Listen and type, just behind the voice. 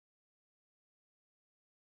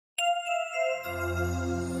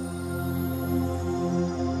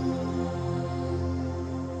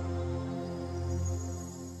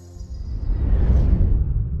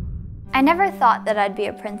I never thought that I'd be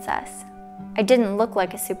a princess. I didn't look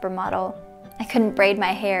like a supermodel. I couldn't braid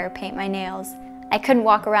my hair or paint my nails. I couldn't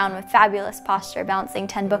walk around with fabulous posture balancing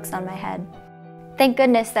 10 books on my head. Thank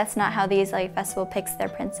goodness that's not how the Azalea Festival picks their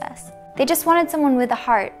princess. They just wanted someone with a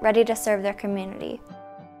heart ready to serve their community.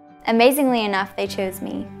 Amazingly enough, they chose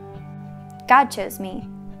me. God chose me.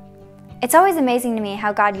 It's always amazing to me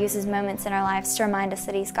how God uses moments in our lives to remind us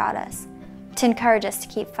that He's got us, to encourage us to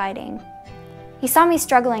keep fighting. He saw me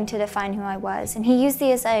struggling to define who I was, and He used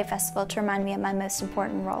the Azalea Festival to remind me of my most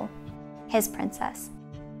important role, His princess.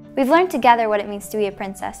 We've learned together what it means to be a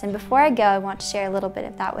princess, and before I go, I want to share a little bit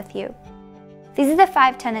of that with you. These are the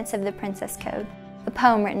 5 tenets of the Princess Code, a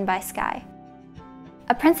poem written by Sky.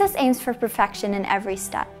 A princess aims for perfection in every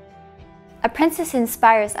step. A princess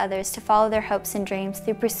inspires others to follow their hopes and dreams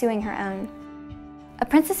through pursuing her own. A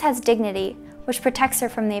princess has dignity, which protects her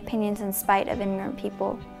from the opinions and spite of ignorant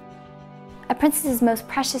people. A princess's most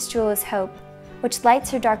precious jewel is hope, which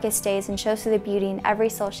lights her darkest days and shows her the beauty in every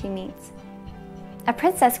soul she meets. A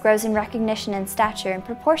princess grows in recognition and stature in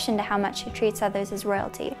proportion to how much she treats others as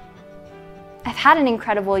royalty. I've had an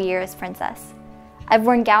incredible year as princess. I've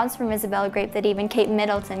worn gowns from Isabella Grape that even Kate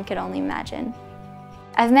Middleton could only imagine.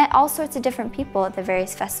 I've met all sorts of different people at the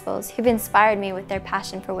various festivals who've inspired me with their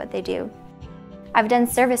passion for what they do. I've done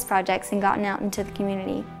service projects and gotten out into the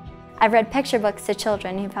community. I've read picture books to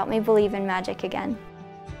children who've helped me believe in magic again.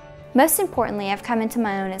 Most importantly, I've come into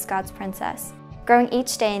my own as God's princess, growing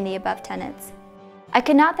each day in the above tenets. I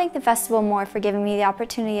could not thank the festival more for giving me the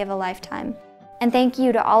opportunity of a lifetime, and thank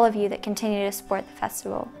you to all of you that continue to support the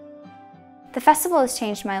festival. The festival has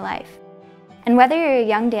changed my life. And whether you're a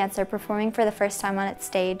young dancer performing for the first time on its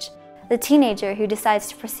stage, the teenager who decides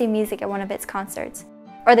to pursue music at one of its concerts,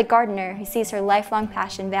 or the gardener who sees her lifelong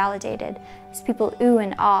passion validated as people ooh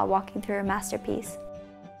and ah walking through her masterpiece,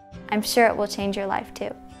 I'm sure it will change your life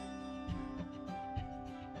too.